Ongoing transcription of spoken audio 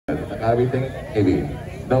everything? Maybe.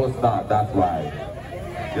 No, it's not. That's right.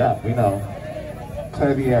 Yeah, we know.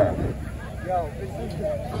 Clear the air.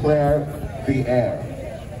 Clear the air.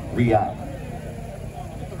 Re-up.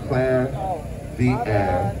 Clear the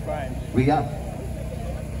air. Re-up.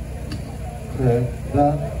 Clear the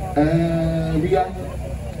area.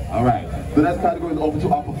 Alright, the next category is open to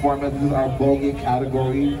all performance. This is our bogey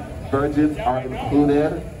category. Virgins are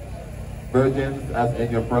included. Virgins as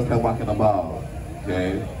in your first time walking the ball.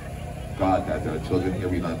 Okay? God, guys, there are children here.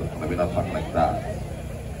 We're not talking like that.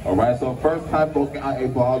 Alright, so first time walking on a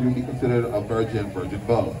ball, you'll be considered a virgin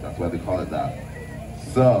vote. That's why they call it that.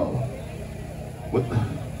 So, what the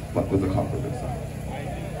fuck was the call for this song?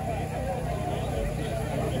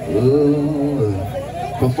 Ooh.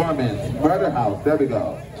 Performance, Murder House, there we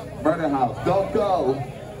go. Murder House, don't go.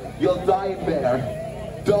 You'll die in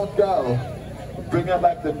there. Don't go. Bring it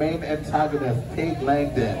back the main antagonist, Tate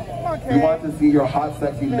Langdon. Okay. We want to see your hot,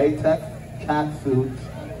 sexy latex, catsuit,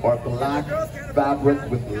 or black fabric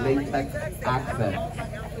with latex accents.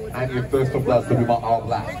 And your thirst for blood, so we want all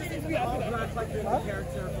black.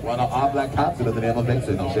 Want an all black catsuit in the name of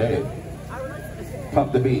Vixen, no shade.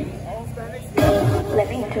 Pump the beat. Let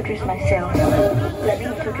me introduce myself.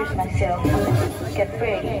 Get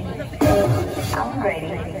ready. I'm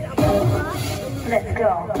ready. Let's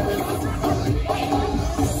go.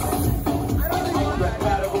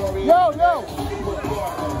 Yo!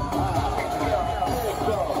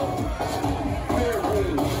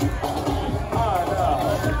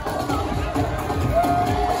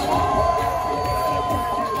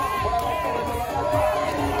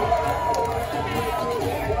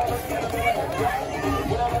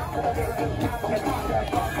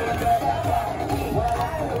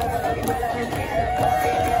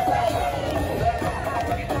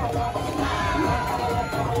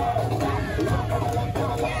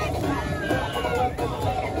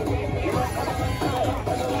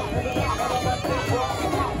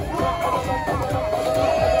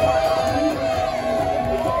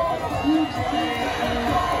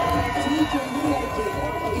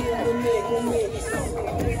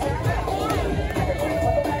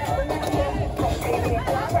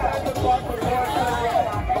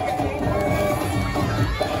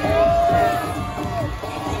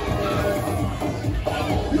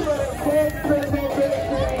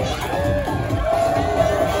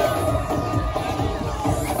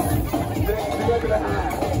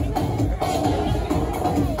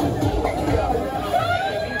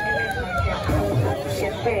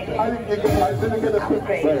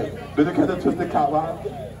 Did you get the twisted cat line?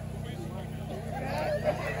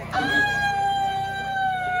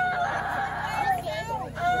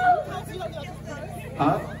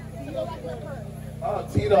 Huh? Oh,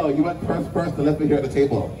 Tito, you went first and left me here at the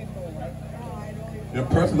table. Your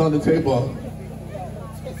purse is on the table.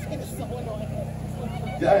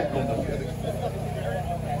 Yeah.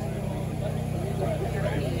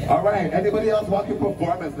 All right, anybody else walking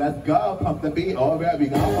performance? Let's go. Pump the beat. All right, we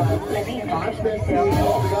got one. Constant beat.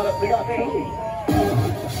 Oh, we got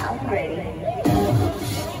two. I'm ready.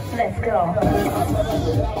 Let's go.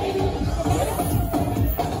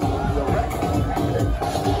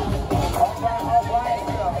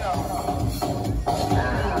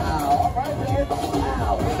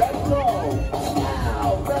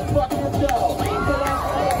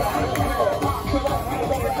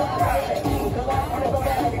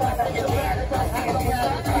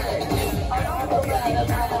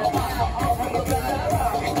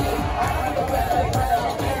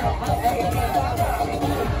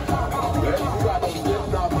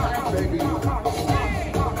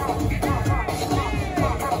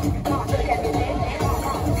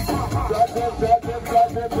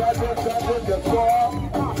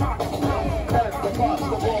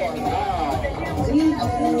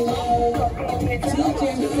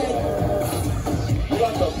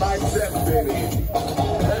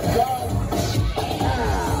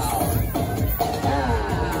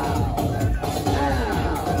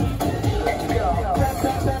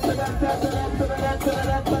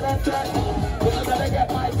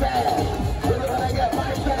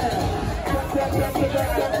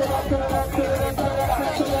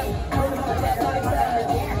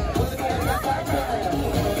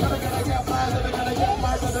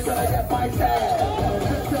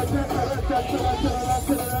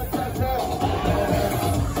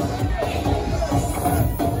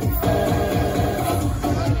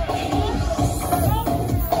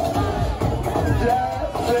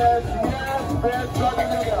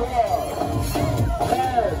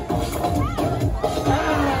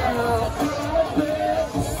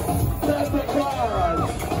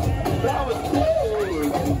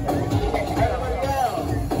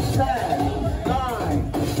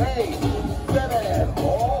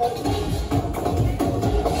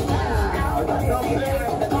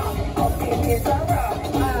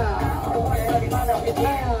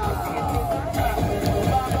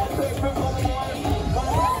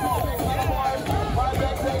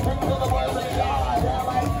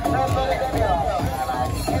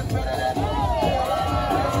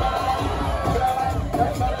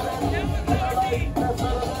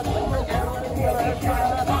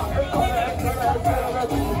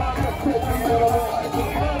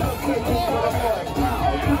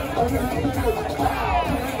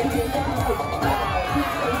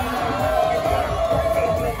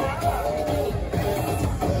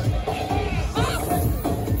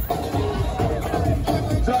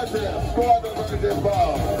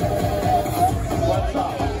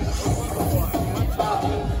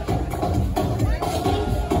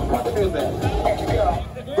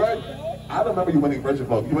 remember you winning Virgin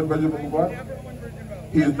Folk. You won Virgin Folk before?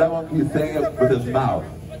 He's saying it with his mouth.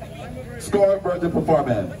 Score Virgin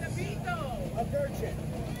performance.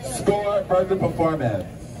 Score Virgin performance.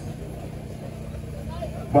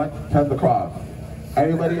 1 the cross.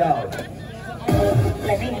 Anybody else?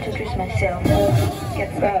 Let me introduce myself.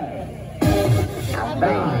 Get ready. I'm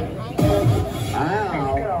ready.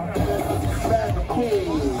 Ow. Bad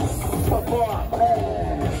queen. Perform.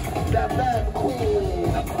 That bad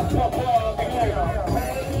queen. Perform. Hey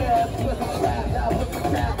man, put the cat down, put the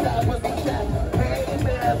cat down, put the cat. Hey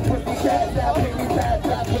man, put the cat down, put the cat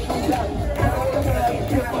down, put the cat. Hey man,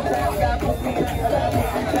 put the cat down, put the cat down, put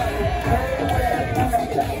the cat. Hey man, put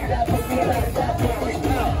the cat down, put the cat down, put the cat.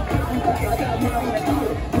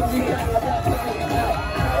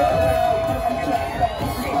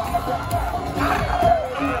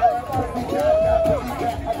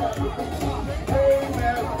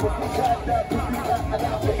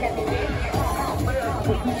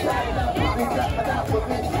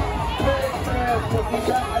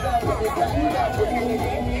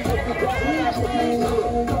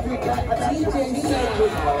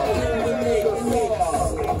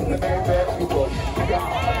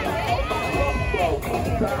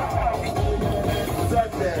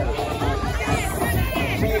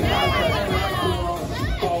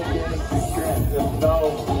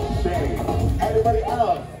 Anybody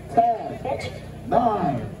else? 10,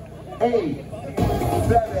 9, 8,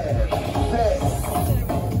 7, 6,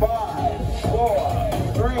 5, 4,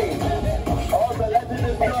 3. All the legend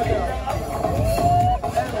is done.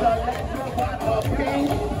 And the legend want a pink.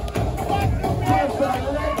 And the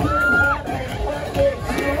legend want a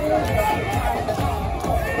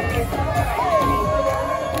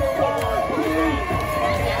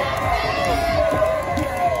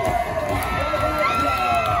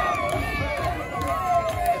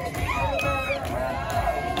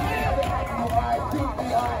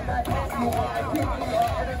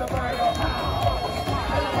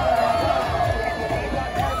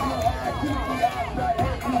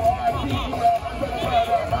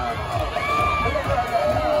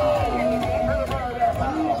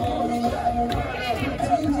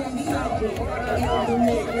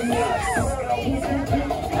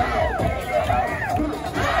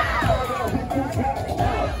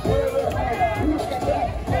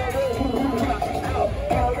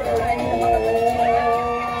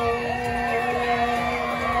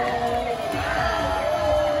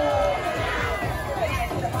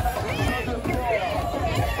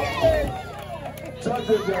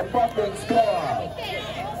Judges your fucking score.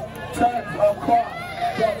 10 across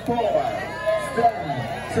the floor.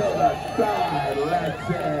 Stand to the side,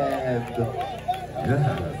 legend. Yes,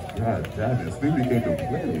 God damn it. Snoopy came to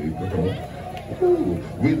play, girl. Ooh,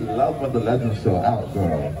 we love when the legends show out,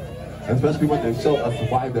 girl. Especially when they show us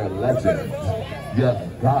why they're legends. Yes,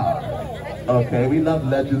 God. Okay, we love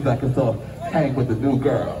legends that can still hang with the new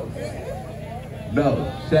girls. No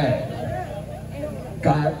shame.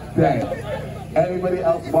 God damn. Anybody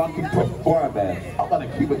else watching performance? I'm gonna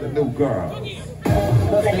keep with the new girls.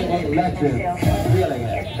 Because they ain't legends, feeling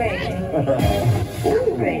it.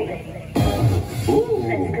 Ooh. Ooh.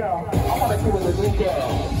 Let's go. I wanna keep with the new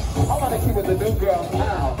girls. I wanna keep with the new girls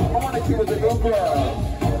now. I wanna keep with the new girls.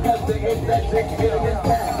 Because they ain't legends, feeling it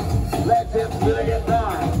down. Legends, feeling it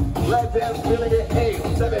 9. Legends, feeling it 8,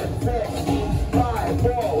 7, 6, 5,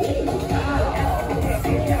 4. Ooh.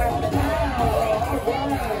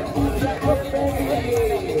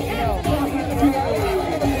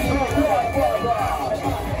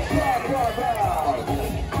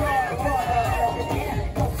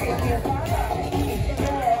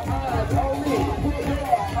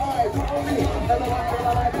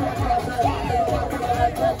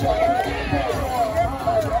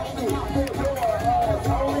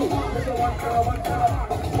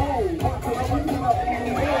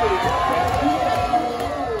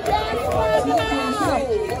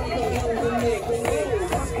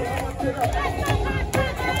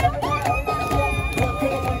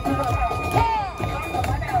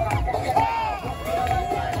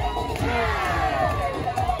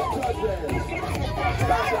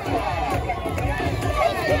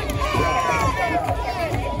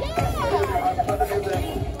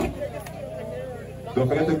 Don't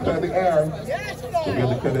forget to clear the air. Don't forget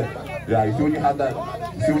to clear it. Yeah, you see when you have that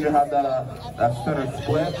center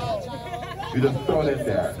split? You just throw it in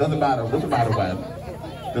there. Doesn't matter when.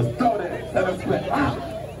 Just throw it in. Center split.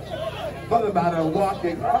 Doesn't matter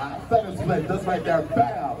walking. Center split. Just right there.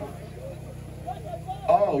 Bam.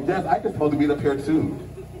 Oh, yes, I can smoke the weed up here too.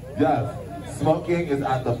 Yes, smoking is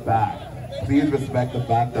at the back. Please respect the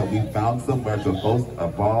fact that we found somewhere to host a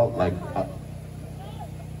ball like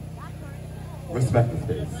respect the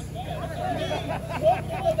space.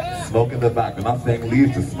 Smoke in the back. We're not saying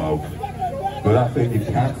leave to smoke. We're not saying you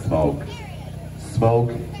can't smoke.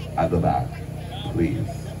 Smoke at the back, please.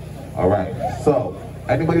 All right, so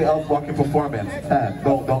anybody else walking performance? 10,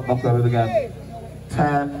 don't start it again.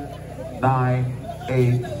 10, 9,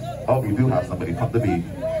 8. Oh, we do have somebody, pump the beat.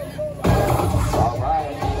 All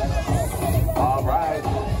right, all right.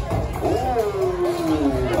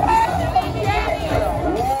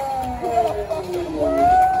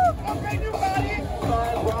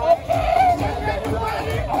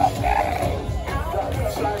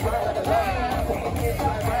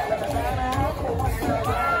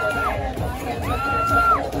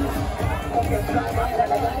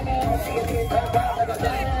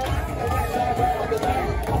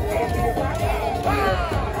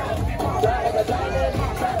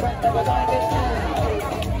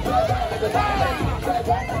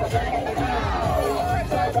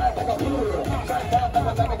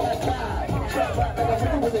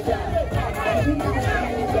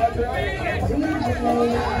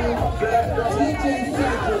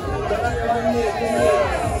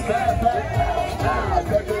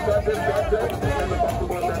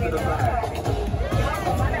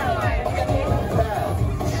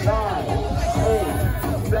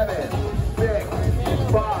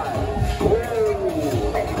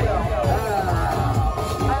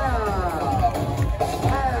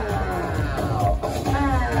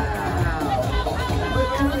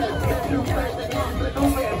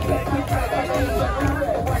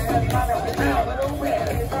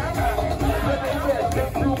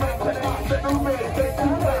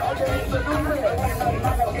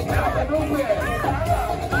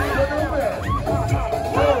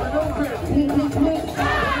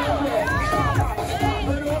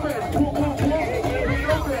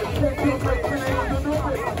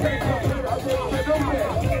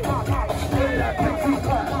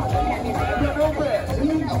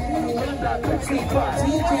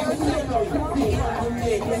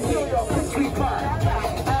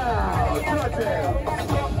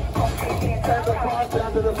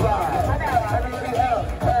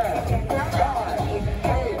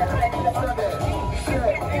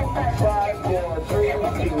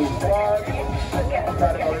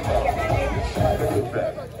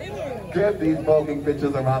 Give these voguing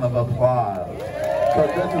bitches a round of applause,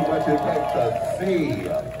 because this is what you came to see.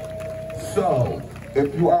 So,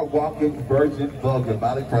 if you are walking Virgin Vogue, you're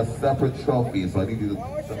battling for a separate trophy, so I need you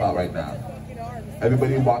to step out right now.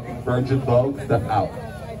 Everybody walking Virgin Vogue, step out.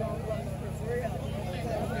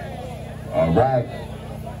 All right.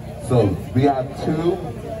 So, we have 2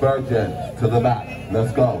 virgins to the back.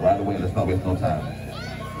 Let's go right away. Let's not waste no time.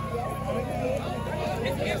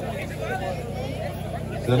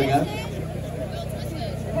 Say it again.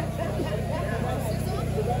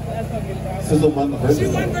 Sizzle one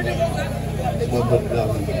virgin.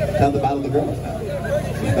 Tell the battle of the girls now.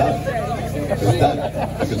 It's done. It's done.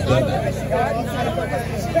 It's done now.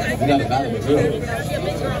 We got a battle of the girls.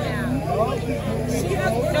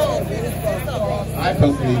 I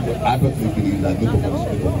personally believe that new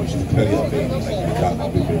performance is clearly up there. Like, we got not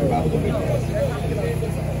be the battle of the girls.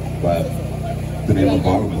 But the name of the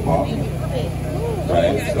ballroom is ballroom.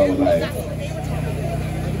 Right? So, like,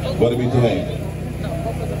 what are we doing?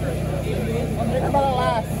 Everybody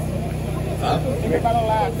laugh. Huh? Everybody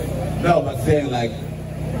laugh. No, but saying, like,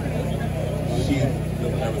 she...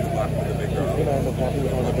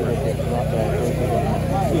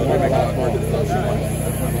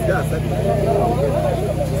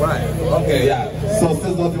 Right. Okay, yeah. So,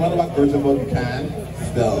 Sizzle, if you want to walk Virgin Vogue, you can.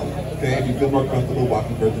 Still. Okay? If you feel more comfortable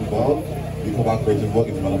walking Virgin Vogue, you can walk Virgin Vogue.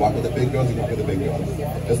 If you want to walk with the big girls, you can walk with the big girls.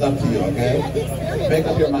 It's up to you, okay? Make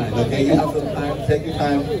up your mind, okay? You have some time. Take your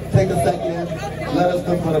time. Take a second. Let us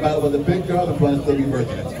know for the battle with the big girls and want to still be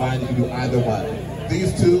virgin. It's fine. You can do either one.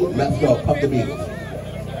 These 2, let's go. Pump the beat.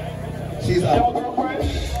 She's up.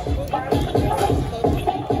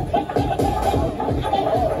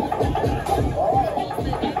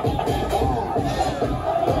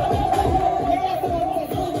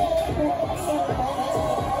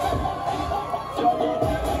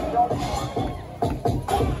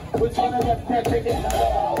 Which one of them can't take it?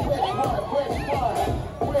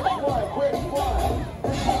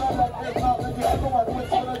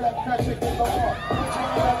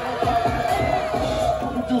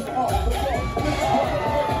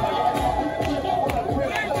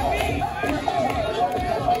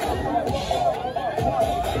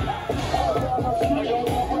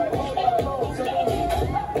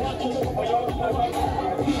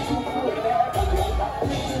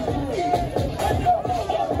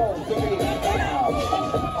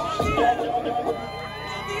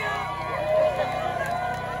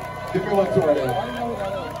 Give me one too right there.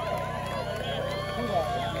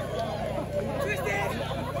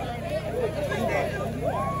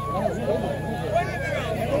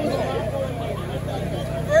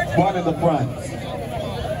 One in the front.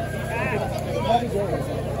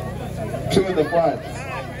 Two in the front.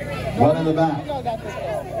 One in the back. On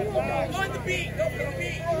the beat. Don't forget the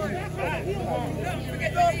beat. Don't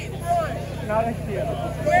forget the beat.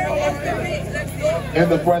 Where was the beat? Let's go. In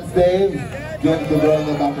the front stage, give the girl in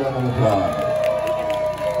the back a round of applause.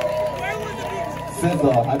 Where was the beat?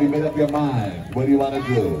 Sizzle, have you made up your mind? What do you want to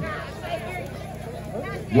do?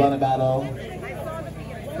 You want to battle?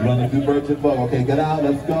 You want to do virgin vogue? Okay, get out,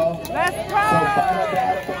 let's go. Let's go. So final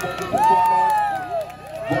battle for virgin performance.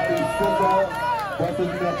 What is Sizzle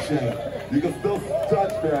versus Vixen? You can still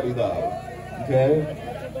judge fairly though. Okay?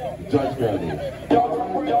 Judge fairly.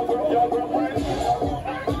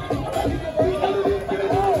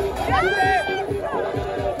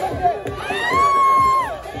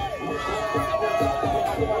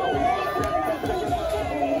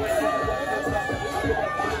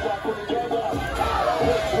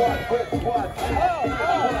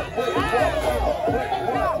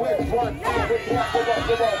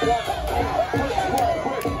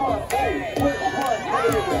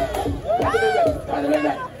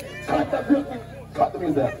 Cut the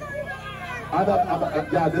music.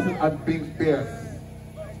 I'm being fierce.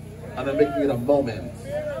 And I'm making it a moment.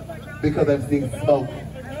 Because I'm seeing smoke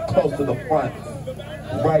close to the front.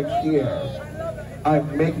 Right here.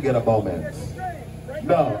 I'm making it a moment.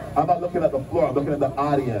 No, I'm not looking at the floor, I'm looking at the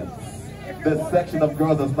audience. This section of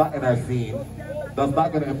girls that's not in our scene, that's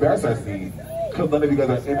not going to embarrass our scene, because none of you guys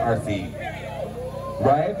are in our scene.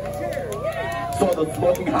 Right? So the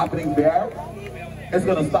smoking happening there, it's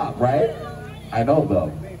going to stop, right? I know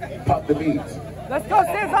though. Pop the beat. Let's go,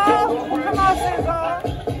 Sizzle. Come on, Sizzle.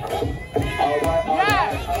 Alright,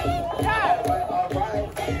 Yes.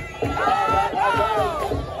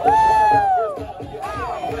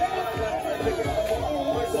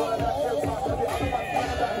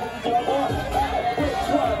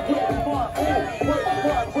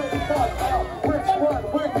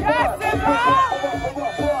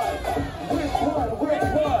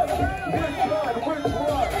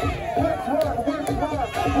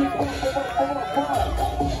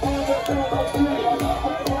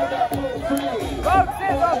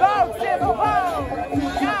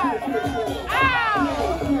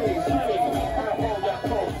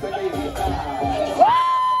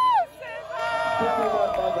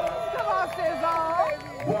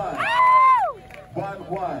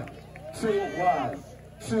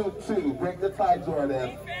 Two. Break the tie,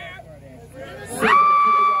 Jordan.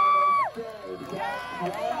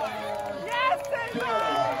 Yes,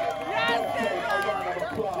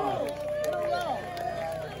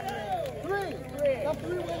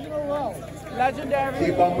 Three wins in a row. Legendary.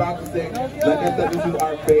 Keep on practicing. Like I said, this is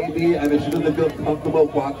our baby, and if she doesn't feel comfortable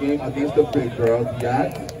walking against the big girls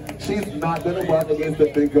yet, she's not going to walk against the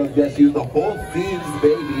big girls yet. She's the whole scene's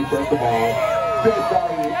baby, first of all.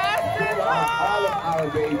 All of our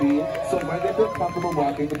baby. So when they feel comfortable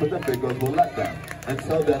walking with the big girls, we'll let them.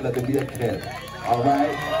 Until then, let them be a kid.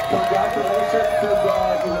 Alright? Congratulations to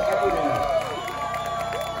you ate it.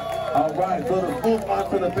 Alright, so let's move on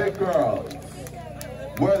to the big girls.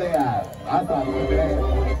 Where are they at? I thought it was there.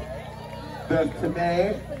 There's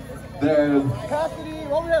Tanae. There's Cassidy,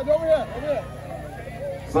 over here.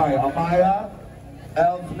 Sorry, Amaya,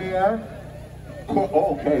 Ellesmere.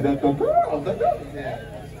 Okay, that's the girls.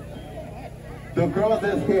 The girls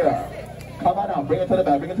is here. Come on out, bring it to the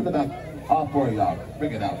back, All four of y'all.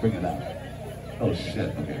 Bring it out. Oh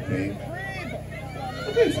shit, okay.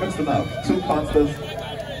 Okay, it's mixed enough. 2 Constants,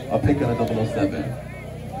 a pink and a 007.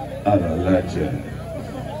 And a legend.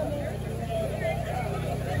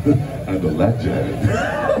 And a legend.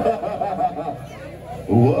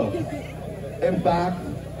 Whoa. In fact,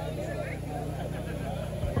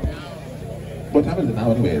 what time is it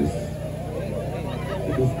now anyways?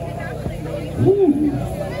 Ooh.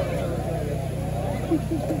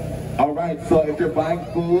 All right, so if you're buying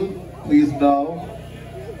food, please know.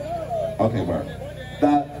 Okay, Mark.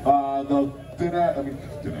 That the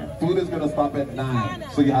food is gonna stop at 9.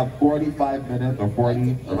 So you have 45 minutes or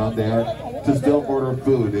 40 around there to still order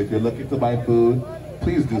food. If you're looking to buy food,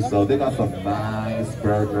 please do so. They got some nice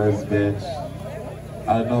burgers, bitch.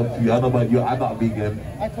 I don't know about you. I'm not vegan.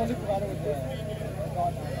 I totally forgot it was there.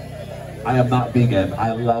 I am not vegan.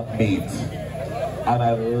 I love meat. And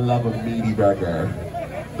I love a meaty burger.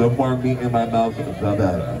 The more meat in my mouth, the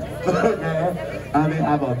better. Okay? And they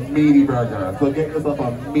have a meaty burger. So get yourself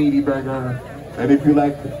a meaty burger. And if you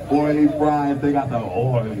like oily fries, they got the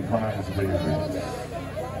oily fries, baby.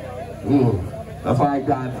 Ooh, that's why I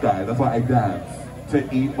dance, guys. That's why I dance.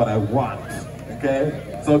 To eat what I want.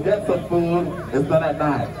 Okay? So get some food. It's done at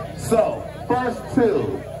 9. So, first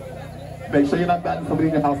 2. Make sure you're not batting somebody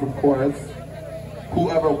in your house, of course.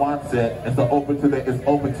 Whoever wants it, it's open today. It's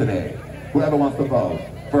open today. Whoever wants to vote.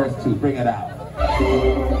 First 2, bring it out.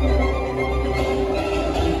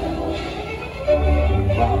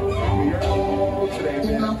 Wow.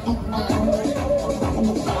 Today, man.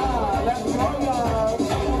 Let's go, y'all.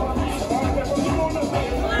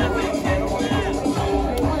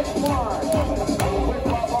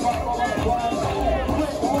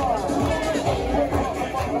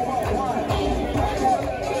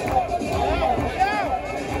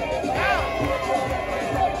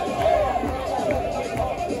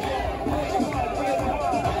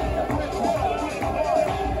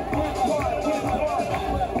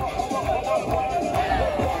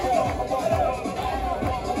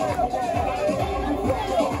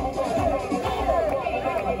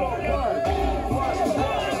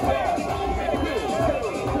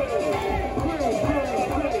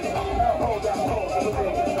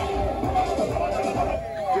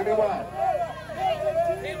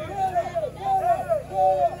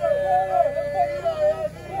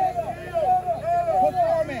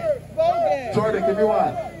 Jordan, give me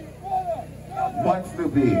 1. 1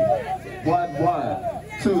 Snoopy. 1, 1.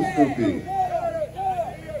 2 Snoopy.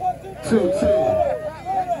 2, 2.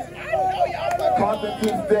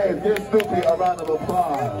 Constantine Dave, give Snoopy a round of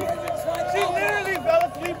applause. She literally fell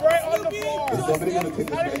asleep right on the floor. Is somebody going to take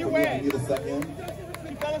this back from me? I need a second.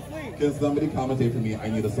 She fell asleep. Can somebody commentate for me? I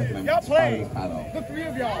need a second. I'm Y'all tired play. of this panel. The 3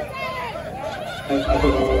 of y'all. And She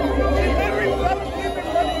literally fell asleep in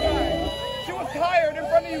front of you guys. She was tired in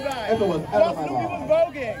front of you guys. If it was ever While my Snoopy mom. was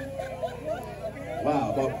voguing.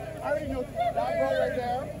 Wow, but I already know that girl right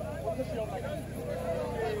there.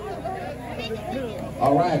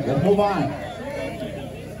 all right, let's move on.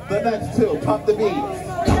 The next 2, pump the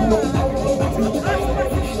beats.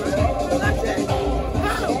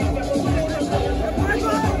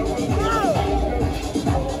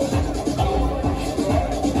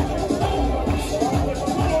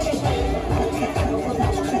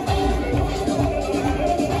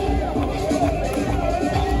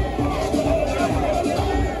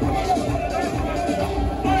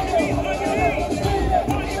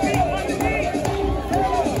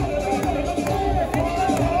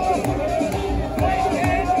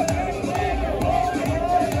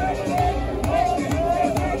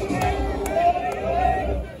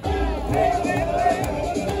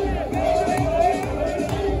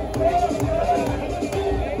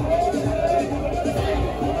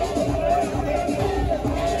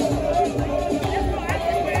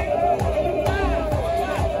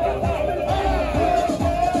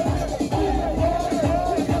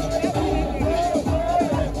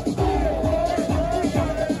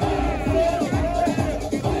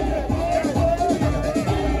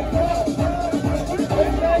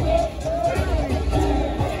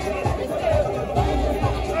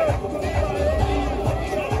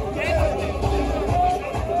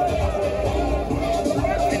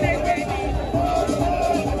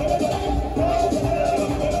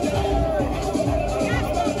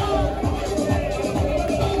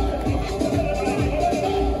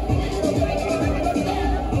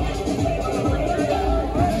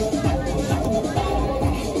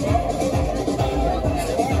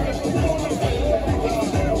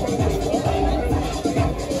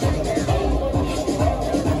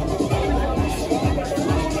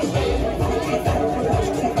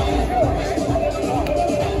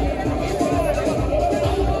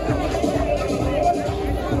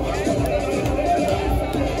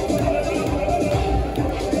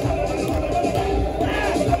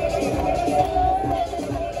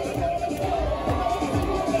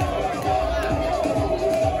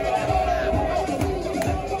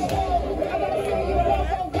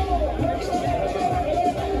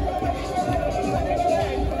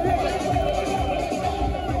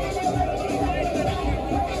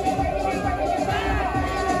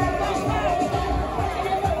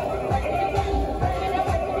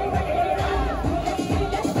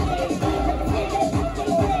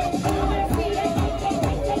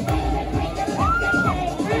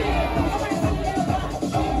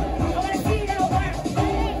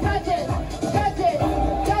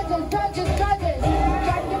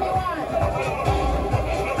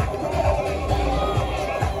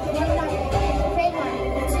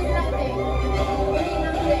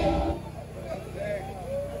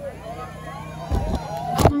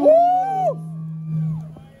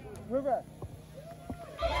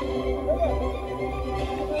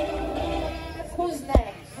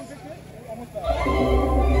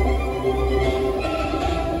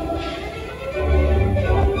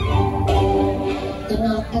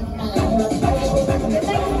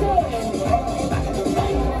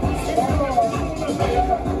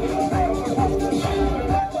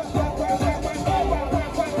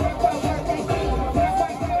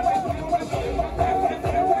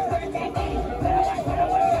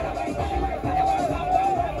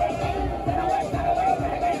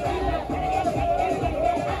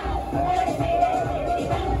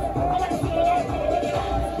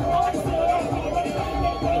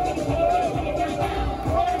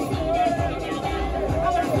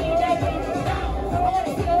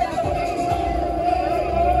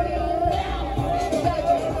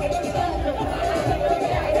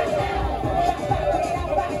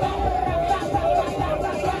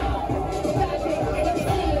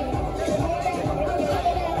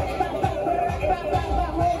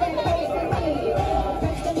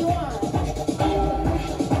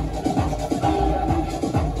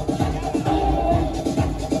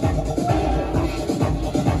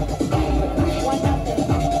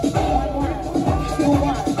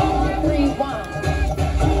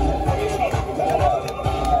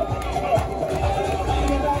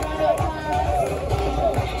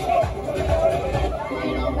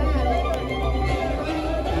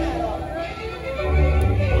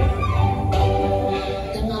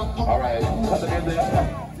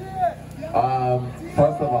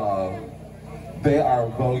 First of all, they are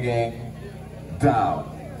voguing down.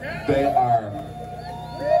 They are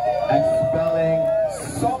expelling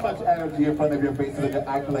so much energy in front of your faces that you're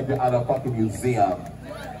acting like you're at a fucking museum.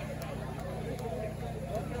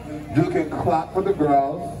 You can clap for the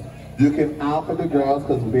girls. You can out for the girls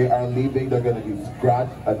because they are leaving. They're going to be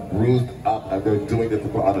scratched and bruised up, and they're doing this to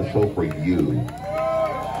put on a show for you.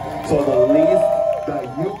 So the least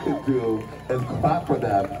that you could do is clap for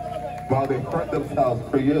them while they hurt themselves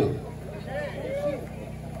for you.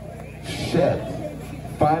 Shit.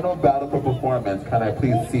 Final battle for performance. Can I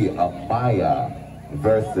please see Amaya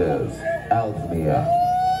versus Elsmia?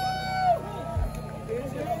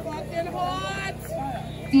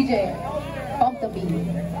 DJ, bump the beat.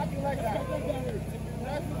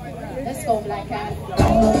 Let's go, Blackcat.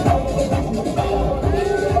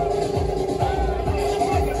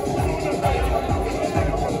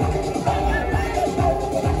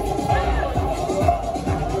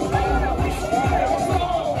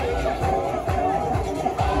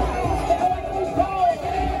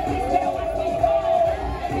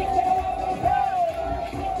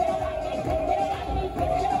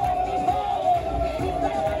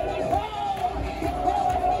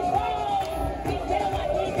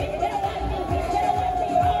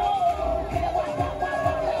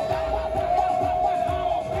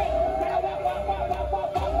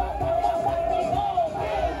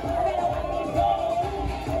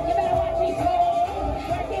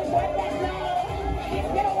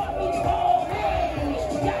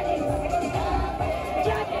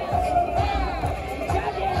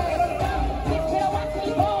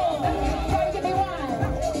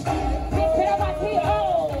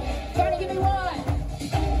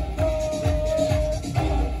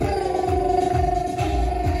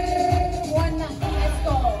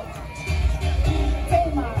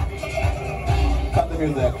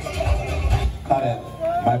 Music. Cut it.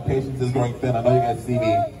 My patience is growing thin. I know you guys see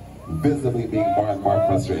me visibly being more and more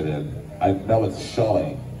frustrated. I know it's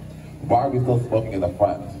showing. Why are we still smoking in the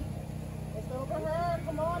front?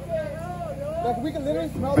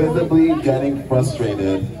 Visibly getting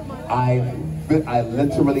frustrated. I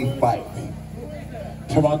literally fight.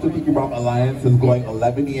 Toronto TKBA Alliance is going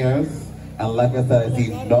 11 years, and like I said, I see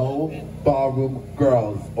no ballroom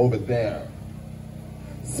girls over there.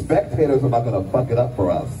 Spectators are not gonna fuck it up for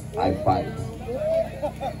us. I fight.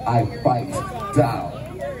 I fight down.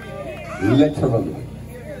 Literally.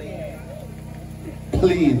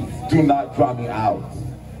 Please do not draw me out.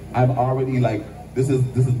 I'm already like, this is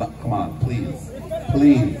not, come on, please.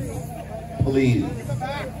 Please. Please.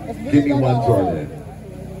 Give me one, Jordan.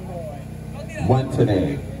 One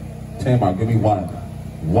today. Tamar, give me one.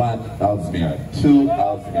 One, Elsmere. Two,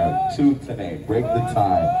 Elsmere. Two today. Break the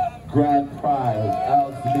tie. Grand prize,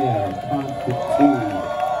 Elsmere, Constantine.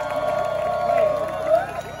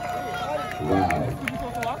 Wow.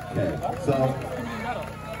 Okay, so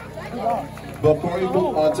before we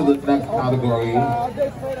move on to the next category,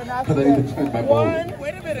 because I need to change my mode.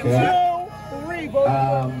 Okay?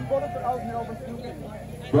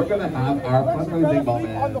 We're gonna have our fundraising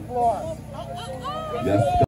moment. Yes.